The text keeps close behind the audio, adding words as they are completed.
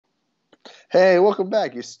Hey, welcome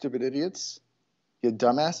back, you stupid idiots. You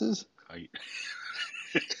dumbasses. Are you,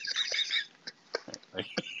 are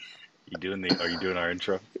you doing our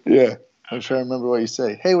intro? Yeah. I'm trying to remember what you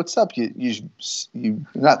say. Hey, what's up, you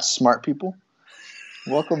not smart people?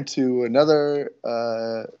 Welcome to another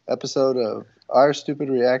episode of Our Stupid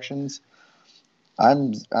Reactions.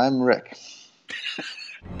 I'm Rick.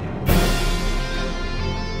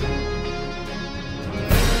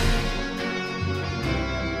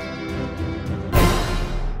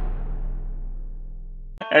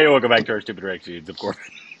 Hey, welcome back to our Stupid Reactions, of course.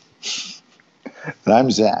 And I'm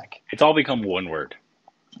Zach. It's all become one word.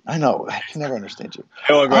 I know. I can never understand you.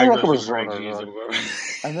 Hey, welcome back to our Stupid Reactions, of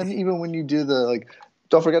course. And then even when you do the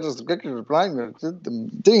don't forget to click the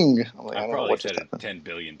ding. I'm like, I've probably said it 10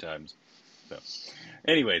 billion times. So,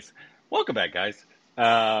 anyways, welcome back, guys.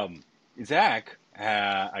 Zach,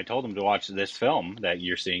 I told him to watch this film that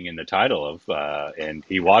you're seeing in the title of, and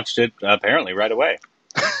he watched it apparently right away.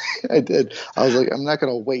 I did. I was like, I'm not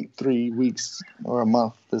going to wait 3 weeks or a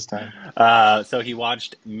month this time. So he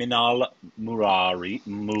watched Minnal Murali,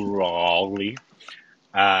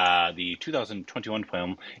 the 2021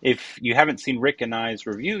 film. If you haven't seen Rick and I's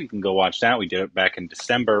review, you can go watch that. We did it back in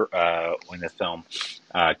December when the film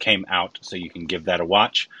came out, so you can give that a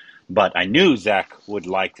watch. But I knew Zach would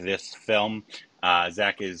like this film.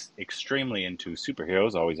 Zach is extremely into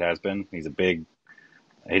superheroes, always has been. He's a big...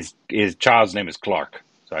 His child's name is Clark,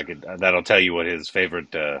 so that'll tell you what his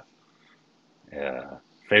favorite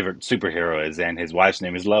superhero is, and his wife's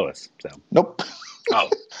name is Lois. So nope. Oh,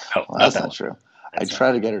 well, that's not true. I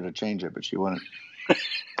tried to get her to change it, but she wouldn't.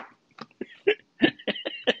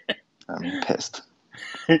 I'm pissed.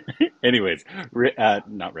 Anyways,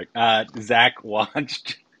 not Rick. Zach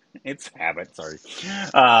watched. It's habit. Sorry.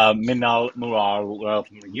 Minnal Murali. Well,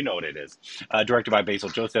 you know what it is. Directed by Basil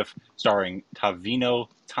Joseph, starring Tavino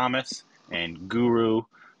Thomas and Guru.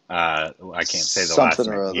 I can't say the last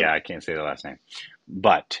name. Yeah, I can't say the last name.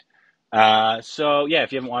 But so yeah,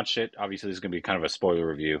 if you haven't watched it, obviously this is going to be kind of a spoiler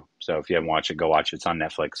review. So if you haven't watched it, go watch it. It's on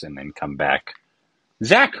Netflix, and then come back.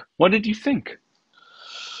 Zach, what did you think?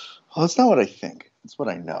 Well, it's not what I think. It's what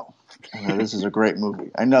I know. I know this is a great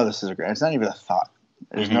movie. I know this is a great. It's not even a thought.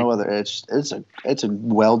 There's no other. It's a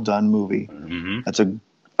well done movie. It's an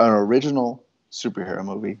original superhero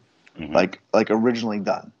movie, like originally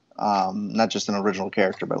done. Not just an original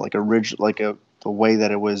character, but the way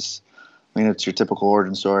that it was. I mean, it's your typical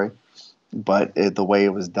origin story, but the way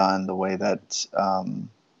it was done, the way that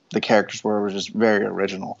the characters were was just very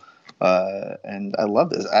original. And I love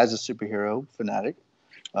this as a superhero fanatic.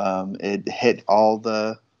 It hit all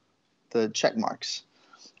the check marks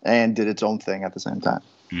and did its own thing at the same time.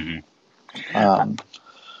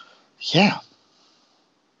 Yeah.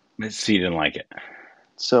 So you didn't like it?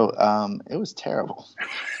 So it was terrible.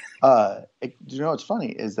 You know what's funny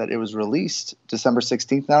is that it was released December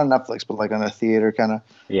 16th, not on Netflix, but like on a theater kind of,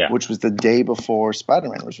 which was the day before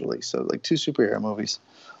Spider-Man was released. So like two superhero movies.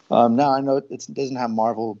 Now I know it doesn't have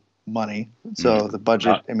Marvel money, so the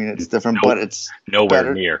budget, I mean, it's different, but it's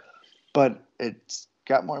nowhere near. But it's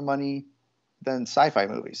got more money than sci-fi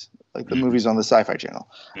movies, like the movies on the Sci-Fi Channel.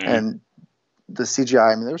 And the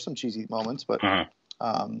CGI, I mean, there were some cheesy moments, but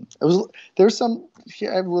there's some.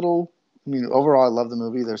 I have little. I mean, overall, I love the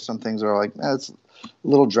movie. There's some things that are like it's a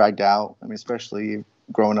little dragged out. I mean, especially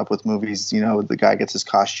growing up with movies, you know, the guy gets his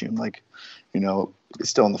costume like, you know,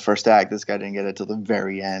 it's still in the first act. This guy didn't get it till the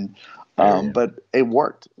very end. But it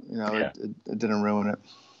worked. You know, it didn't ruin it.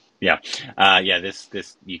 Yeah.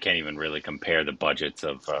 This you can't even really compare the budgets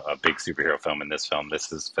of a big superhero film and this film.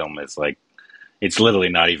 This film is like, it's literally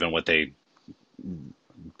not even what they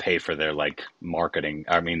pay for their like marketing.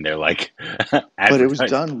 I mean, they're like, but it was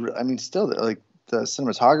done. I mean, still like the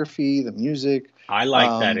cinematography, the music. I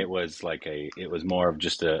like that it was like it was more of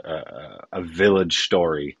just a village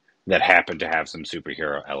story that happened to have some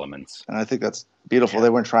superhero elements. And I think that's beautiful. Yeah. They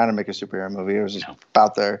weren't trying to make a superhero movie. It was just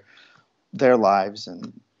about their lives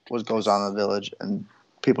and what goes on in the village, and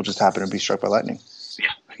people just happen to be struck by lightning.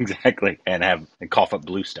 Yeah, exactly, and cough up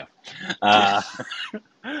blue stuff.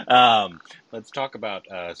 Let's talk about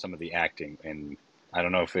some of the acting, and I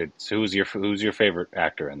don't know if it's who's your favorite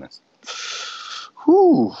actor in this.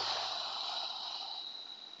 Whew.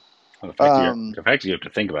 Well, the fact you have to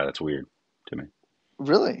think about it's weird to me.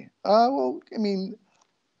 Really? Well, I mean,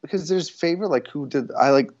 because there's favorite, like who did I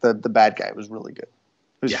like the bad guy was really good.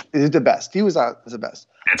 He was the best. He was the best.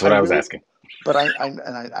 That's what I was asking. But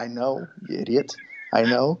I know, you idiot. I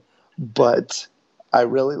know, but I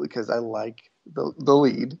really, because I like the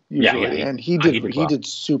lead usually, and he did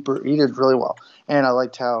really well. And I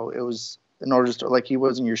liked how it was in order to like he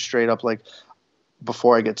wasn't your straight up like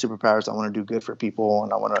before I get superpowers, I want to do good for people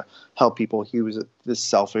and I want to help people. He was this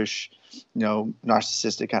selfish,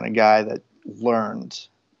 narcissistic kind of guy that learned,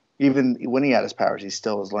 even when he had his powers, he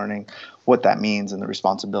still was learning what that means and the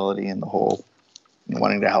responsibility and the whole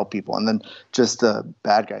wanting to help people. And then just the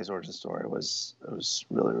bad guy's origin story was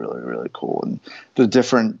really, really, really cool. And the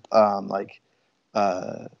different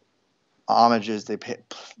homages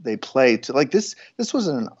they play to, like, this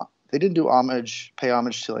wasn't they didn't pay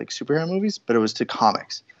homage to like superhero movies, but it was to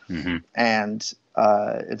comics. And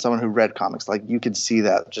it's someone who read comics, like you could see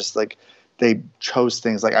that just like they chose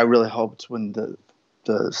things. Like I really hoped when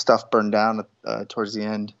the stuff burned down towards the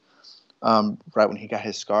end, right when he got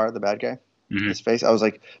his scar, the bad guy, his face, I was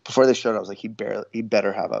like, before they showed it, I was like, he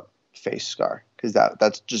better have a face scar, because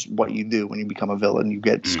that's just what you do when you become a villain. You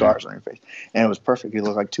get scars on your face, and it was perfect. He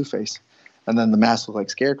looked like Two-Face. And then the mask looked like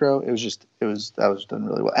Scarecrow. That was done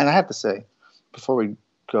really well. And I have to say, before we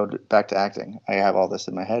go back to acting, I have all this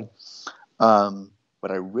in my head. What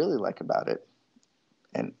I really like about it,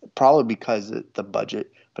 and probably because of the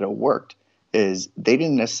budget, but it worked, is they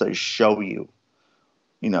didn't necessarily show you,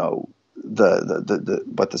 the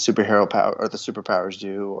what the superhero power or the superpowers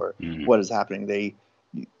do or what is happening.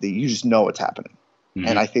 You just know what's happening,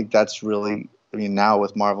 and I think that's really. I mean, now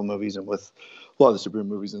with Marvel movies and with a lot of the superhero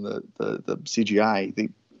movies and the CGI,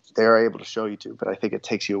 they're able to show you too, but I think it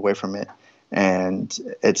takes you away from it. And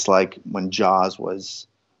it's like when Jaws was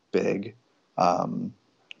big, the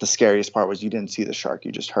scariest part was you didn't see the shark,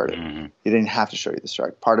 you just heard it. You didn't have to show you the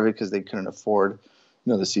shark. Part of it because they couldn't afford,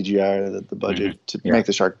 the CGI or the budget to make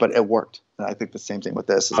the shark, but it worked. And I think the same thing with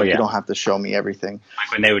this. Is you don't have to show me everything.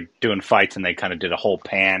 Like when they were doing fights and they kind of did a whole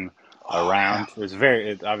pan around. It was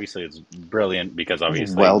obviously it's brilliant because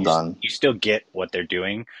obviously well done. You still get what they're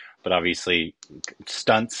doing, but obviously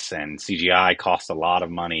stunts and CGI cost a lot of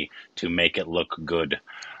money to make it look good.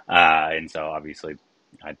 And so obviously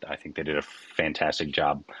I think they did a fantastic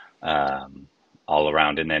job all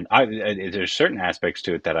around. And then there's certain aspects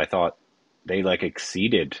to it that I thought they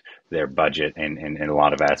exceeded their budget in a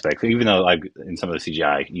lot of aspects, even though in some of the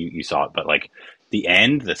CGI you saw it, but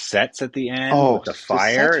the sets at the end with the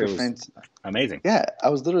fire, it was amazing. Yeah, I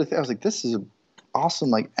was like, this is an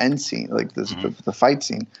awesome end scene, the fight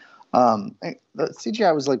scene. The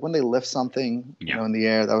CGI was like when they lift something, in the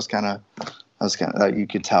air. That was kind of you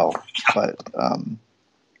could tell, but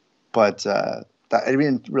that it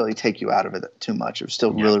didn't really take you out of it too much. It was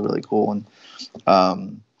still really, really cool, and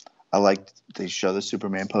I liked they show the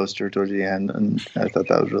Superman poster towards the end, and I thought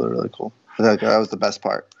that was really, really cool. I thought that was the best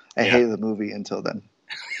part. I hated the movie until then.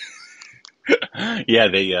 Yeah,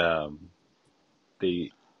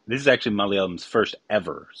 this is actually Malayalam's first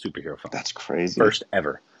ever superhero film. That's crazy. First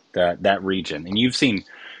ever. That region. And you've seen,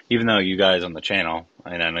 even though you guys on the channel,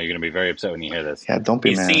 and I know you're going to be very upset when you hear this. Yeah, don't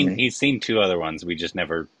be mad at me. He's seen two other ones. We just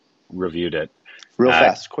never reviewed it. Real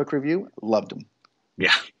fast. Quick review. Loved them.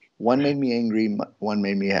 Yeah. One made me angry. One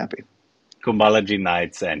made me happy. Kumbalaji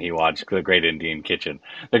Nights, and he watched The Great Indian Kitchen.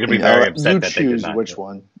 They're going to be very upset that they did not. Which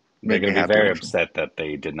one. They're going to be very upset that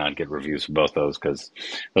they did not get reviews for both those, because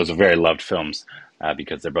those are very loved films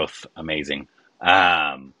because they're both amazing.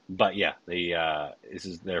 But yeah, this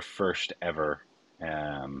is their first ever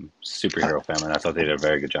superhero film, and I thought they did a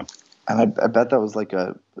very good job. And I bet that was like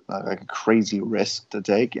a crazy risk to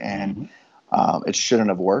take, and it shouldn't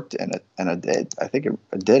have worked, and it did. I think it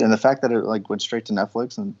did, and the fact that it went straight to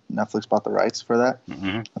Netflix and Netflix bought the rights for that,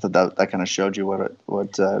 I thought that kind of showed you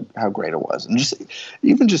how great it was, and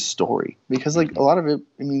just story, because a lot of it.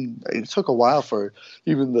 I mean, it took a while for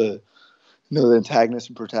even the antagonist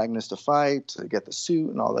and protagonist to fight, to get the suit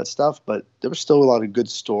and all that stuff, but there was still a lot of good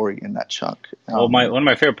story in that chunk. Well, one of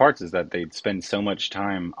my favorite parts is that they'd spend so much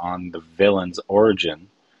time on the villain's origin,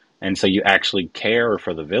 and so you actually care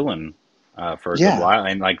for the villain for a good while,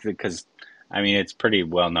 and because I mean, it's pretty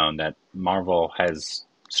well known that Marvel has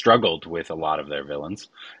struggled with a lot of their villains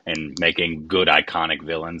and making good iconic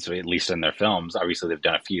villains, at least in their films. Obviously, they've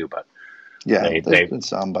done a few, but there's been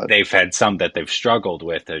some, but they've had some that they've struggled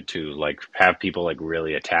with to have people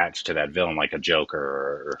really attached to that villain, like a Joker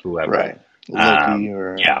or whoever, right?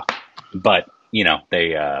 Loki but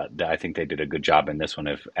I think they did a good job in this one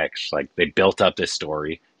of they built up this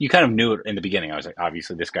story. You kind of knew it in the beginning. I was like,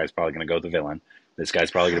 obviously this guy's probably going to go the villain. This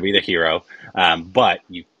guy's probably going to be the hero. But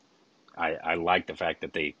I like the fact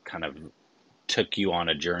that they kind of took you on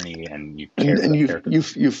a journey, and you cared for the character.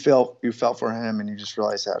 You felt for him, and you just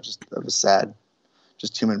realized how just of a sad,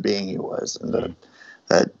 just human being he was, and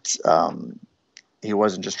that he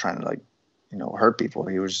wasn't just trying to hurt people.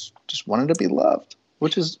 He was just wanted to be loved,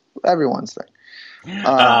 which is everyone's thing.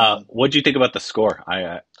 What do you think about the score?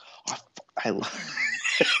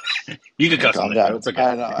 You can cuss on Calm the show. down. It's okay.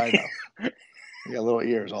 I know. You got little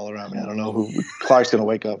ears all around me. I don't know who Clark's gonna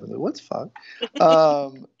wake up and say, "What's fuck?"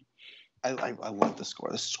 I love the score.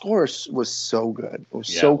 The score was so good. It was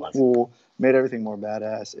so cool. Made everything more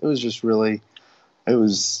badass. It was just really. It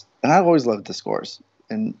was, and I've always loved the scores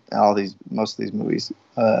in most of these movies.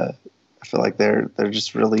 I feel like they're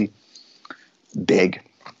just really big.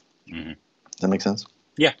 Mm-hmm. Does that make sense?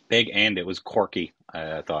 Yeah, big, and it was quirky.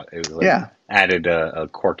 I thought it was added a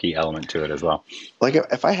quirky element to it as well. Like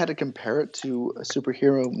if I had to compare it to a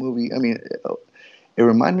superhero movie, I mean, it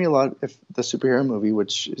reminded me a lot of the superhero movie,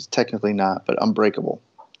 which is technically not, but Unbreakable,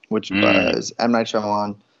 which is M. Night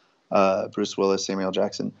Shyamalan, Bruce Willis, Samuel L.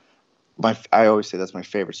 Jackson. I always say that's my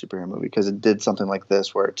favorite superhero movie because it did something like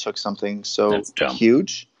this where it took something so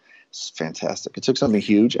huge. It's fantastic. It took something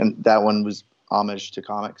huge, and that one was homage to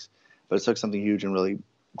comics, but it took something huge and really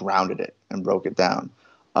grounded it and broke it down.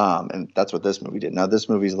 And that's what this movie did. Now, this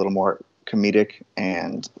movie is a little more comedic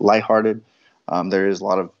and lighthearted. There is a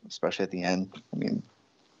lot of, especially at the end, I mean,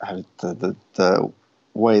 the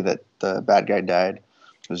way that the bad guy died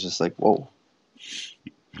was just like, whoa.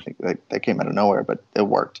 That came out of nowhere, but it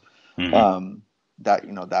worked. Mm-hmm.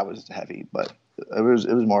 That was heavy, but it was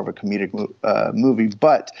more of a comedic movie,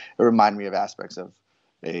 but it reminded me of aspects of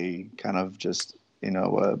a kind of just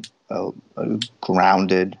a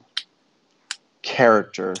grounded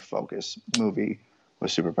character focused movie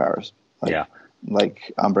with superpowers.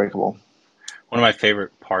 Like Unbreakable. One of my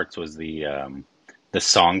favorite parts was the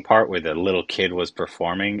song part where the little kid was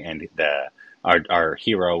performing and our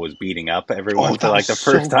hero was beating up everyone for like the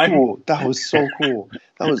first time. Cool. That was so cool.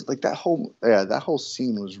 That was like that whole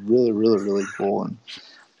scene was really, really, really cool.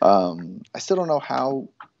 And I still don't know how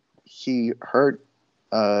he hurt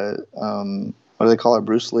what do they call her,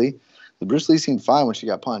 Bruce Lee? The Bruce Lee seemed fine when she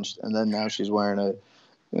got punched, and then now she's wearing a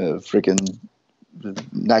freaking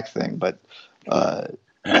neck thing. But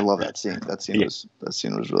I love that scene. That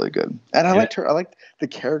scene was really good, and I liked her. I liked the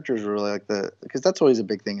characters. Were really because that's always a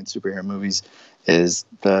big thing in superhero movies is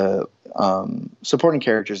the supporting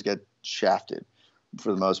characters get shafted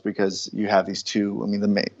for the most because you have these two. I mean, the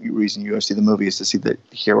main reason you go see the movie is to see the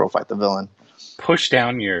hero fight the villain. Push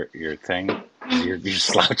down your thing. You're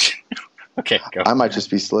slouching. Okay, go. I might just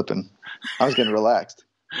be slipping. I was getting relaxed.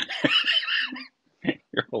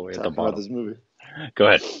 You're all the way at the bottom. About this movie. Go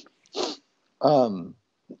ahead.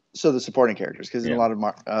 So the supporting characters, because in a lot of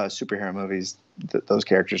superhero movies, those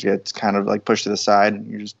characters get kind of like pushed to the side, and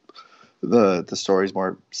you're just the story's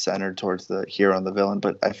more centered towards the hero and the villain.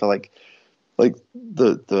 But I feel like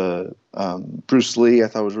the Bruce Lee, I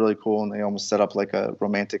thought was really cool, and they almost set up like a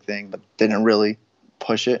romantic thing, but didn't really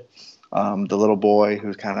push it. The little boy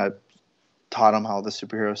who kind of taught him all the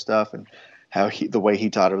superhero stuff and how the way he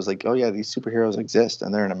taught it was like, oh yeah, these superheroes exist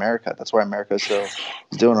and they're in America. That's why America is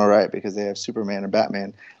doing all right, because they have Superman and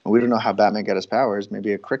Batman, and we don't know how Batman got his powers.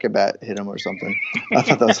 Maybe a cricket bat hit him or something. I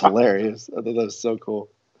thought that was hilarious. I thought that was so cool.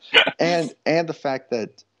 And the fact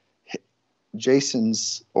that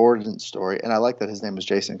Jason's origin story, and I like that his name is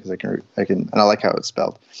Jason because I can, and I like how it's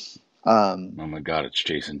spelled. Oh my God, it's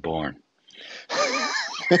Jason Bourne.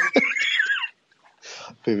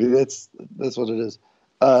 Maybe that's what it is.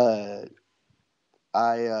 What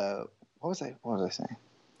was I saying?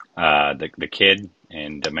 The kid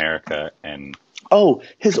and America and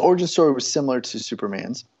his origin story was similar to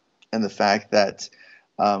Superman's, and the fact that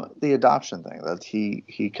the adoption thing, that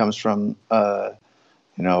he comes from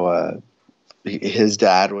his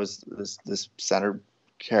dad was this center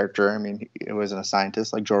character. I mean, he wasn't a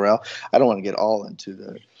scientist like Jor-El. I don't want to get all into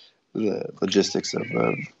the logistics of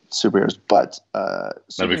superheroes, but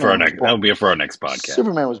that'll be for our next podcast.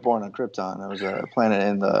 Superman was born on Krypton. It was a planet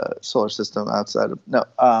in the solar system outside of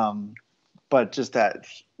but just that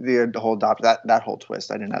the whole that whole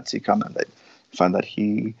twist I did not see coming. That found that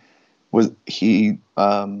he was the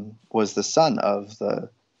son of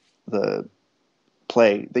the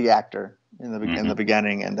actor in the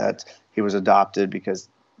beginning, and that he was adopted because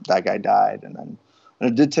that guy died, and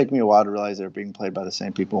it did take me a while to realize they were being played by the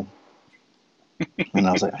same people. And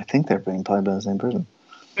I was like, I think they're being played by the same person.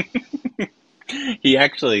 He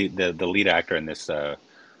actually, the lead actor in this,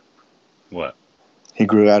 what? He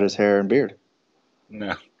grew out his hair and beard.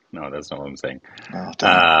 No, that's not what I'm saying. Oh,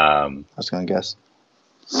 damn. I was going to guess.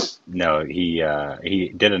 No,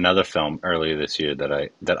 he did another film earlier this year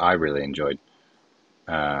that I really enjoyed.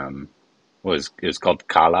 It was called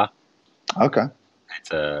Kala. Okay. It's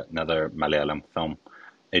another Malayalam film.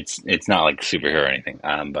 It's not like superhero or anything,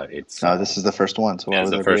 but it's... No, this is the first one, so why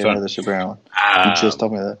would there be another superhero one? You just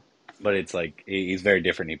told me that. But it's like, he's very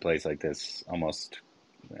different. He plays like this almost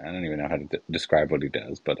I don't even know how to describe what he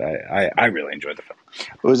does, but I really enjoyed the film.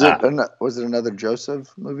 Was it another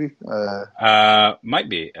Joseph movie? Might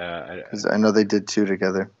be. Because I know they did two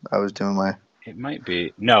together. I was doing my. It might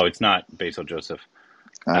be. No, it's not Basil Joseph.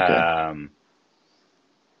 Okay.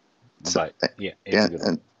 But yeah, it's a good one.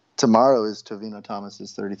 And tomorrow is Tovino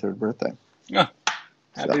Thomas's 33rd birthday. Oh,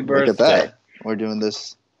 happy so, birthday! Look at that. We're doing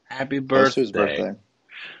this. Happy birthday! His birthday.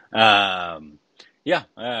 Yeah,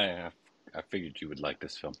 I figured you would like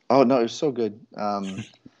this film. Oh no, it was so good.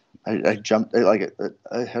 I jumped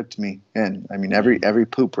it hooked me in. I mean, every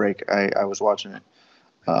poop break, I was watching it.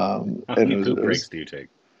 How many poop breaks do you take?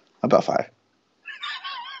 About 5.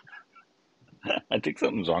 I think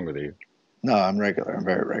something's wrong with you. No, I'm regular. I'm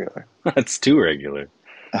very regular. That's too regular.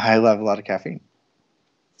 I have a lot of caffeine.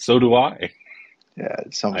 So do I. Yeah,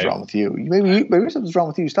 something's wrong with you. Maybe something's wrong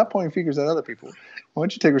with you. Stop pointing fingers at other people. Why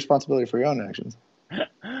don't you take responsibility for your own actions?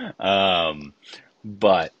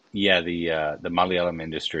 But yeah, the Malayalam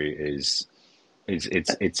industry is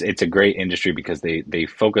it's a great industry because they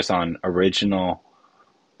focus on original.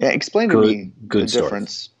 Yeah, explain to me the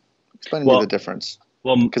difference. Explain to me the difference.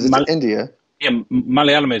 Well, because it's India. Yeah,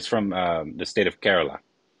 Malayalam is from the state of Kerala.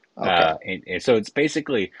 Okay. And so it's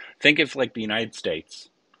basically, think of like the United States.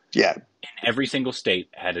 Yeah. And every single state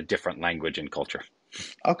had a different language and culture.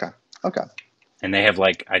 Okay. And they have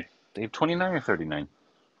they have 29 or 39.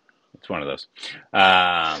 It's one of those.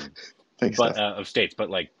 Of states,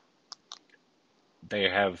 but like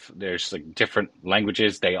there's like different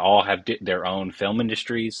languages. They all have their own film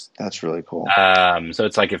industries. That's really cool. So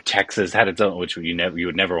it's like if Texas had its own, which you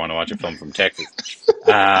would never want to watch a film from Texas.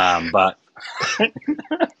 But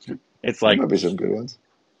it's like there might be some good ones.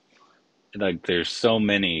 Like there's so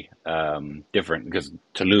many different, because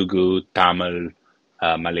Telugu, Tamil,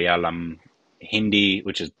 Malayalam, Hindi,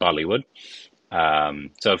 which is Bollywood.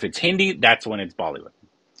 So if it's Hindi, that's when it's Bollywood.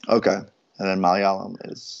 Okay. And then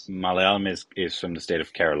Malayalam is from the state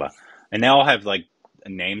of Kerala. And they all have like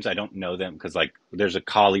names. I don't know them because like there's a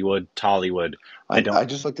Kollywood, Tollywood. I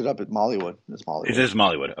just looked it up at Mollywood. It's Mollywood. It is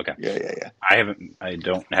Mollywood. Okay. Yeah. I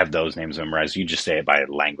don't have those names memorized. You just say it by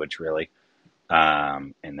language, really.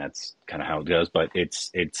 And that's kind of how it goes. But it's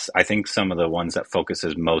I think some of the ones that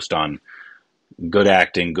focuses most on good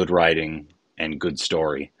acting, good writing, and good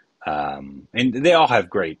story. And they all have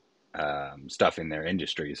great stuff in their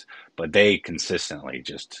industries, but they consistently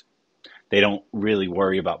they don't really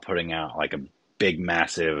worry about putting out like a big,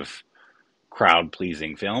 massive,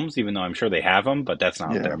 crowd-pleasing films, even though I'm sure they have them, but that's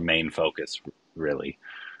not their main focus, really.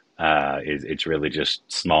 It's really just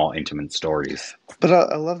small, intimate stories. But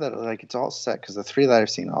I love that, like, it's all set, because the 3 that I've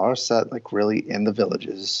seen are set, like, really in the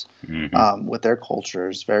villages, with their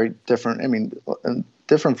cultures, very different. I mean,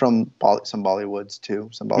 different from some Bollywoods, too.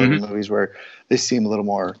 Some Bollywood movies where they seem a little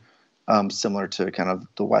more similar to kind of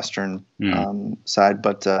the Western side,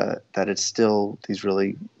 but that it's still these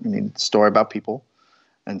really, story about people.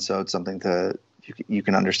 And so it's something you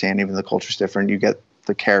can understand, even the culture's different. You get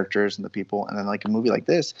the characters and the people. And then like a movie like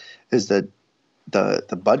this is that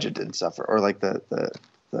the budget didn't suffer, or like the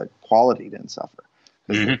quality didn't suffer.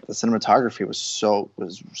 Because the cinematography was so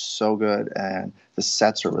good, and the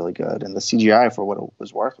sets are really good, and the CGI for what it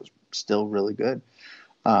was worth was still really good.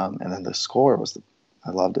 And then the score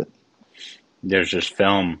I loved it. There's this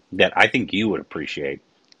film that I think you would appreciate.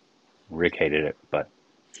 Rick hated it, but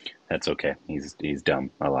that's okay. He's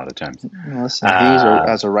dumb a lot of times. Listen, he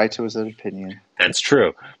has a right to his opinion. That's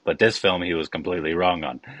true. But this film he was completely wrong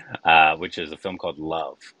on, which is a film called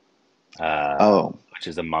Love. Which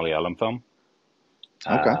is a Malayalam film.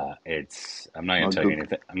 Okay. I'm not going to tell you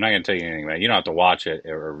anything. I'm not going to tell you anything about it. You don't have to watch it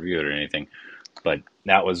or review it or anything. But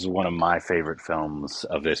that was one of my favorite films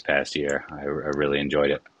of this past year. I really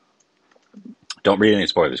enjoyed it. Don't read any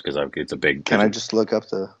spoilers because it's a big. Can I just look up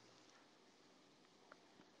the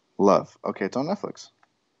Love? Okay, it's on Netflix.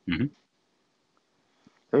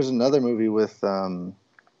 There's another movie with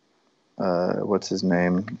what's his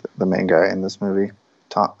name? The main guy in this movie,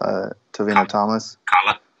 Tovino Thomas.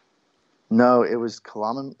 Kala. No, it was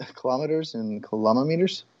kilometers and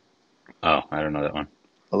kilometers. Oh, I don't know that one.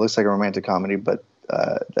 It looks like a romantic comedy, but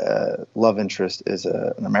the love interest is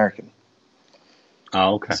an American.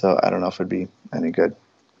 Oh, okay. So I don't know if it'd be any good.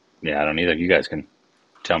 Yeah, I don't either. You guys can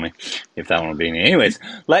tell me if that one will be any. Anyways,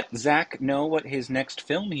 let Zach know what his next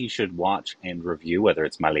film he should watch and review, whether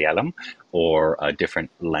it's Malayalam or a different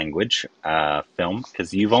language film,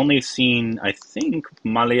 because you've only seen, I think,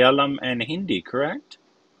 Malayalam and Hindi, correct?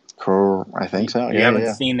 I think so. You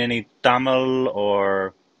haven't seen any Tamil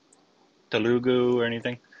or Telugu or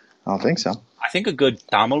anything? I don't think so. I think a good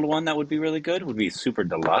Tamil one that would be really good would be Super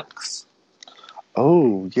Deluxe.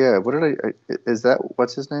 Oh yeah, what did is that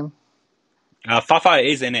what's his name? Fafa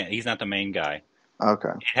is in it. He's not the main guy. Okay,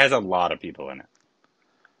 It has a lot of people in it.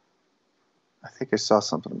 I think I saw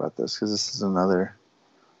something about this because this is another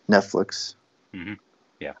Netflix. Hmm.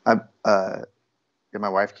 Yeah, I yeah, my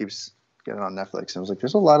wife keeps getting on Netflix, and I was like,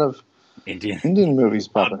 "There's a lot of Indian. Indian movies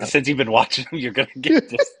popping up." Since you've been watching them, you're gonna get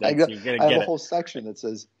this. You're gonna I have get a it. whole section that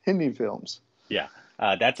says Hindi films. Yeah,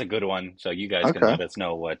 that's a good one. So you guys can Okay. let us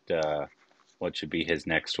know what should be his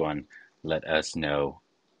next one. Let us know.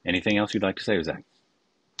 Anything else you'd like to say, Zach?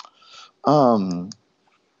 Um.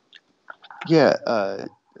 Yeah.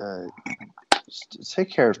 Just take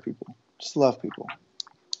care of people. Just love people.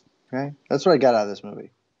 Okay. That's what I got out of this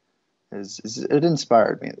movie. Is it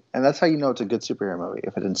inspired me, and that's how you know it's a good superhero movie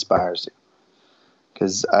if it inspires you.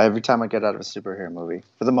 Because every time I get out of a superhero movie,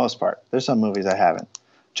 for the most part, there's some movies I haven't.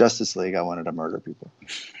 Justice League, I wanted to murder people,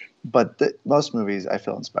 but most movies I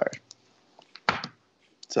feel inspired.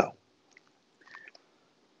 So,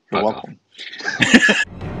 you're Fuck off.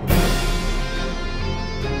 welcome.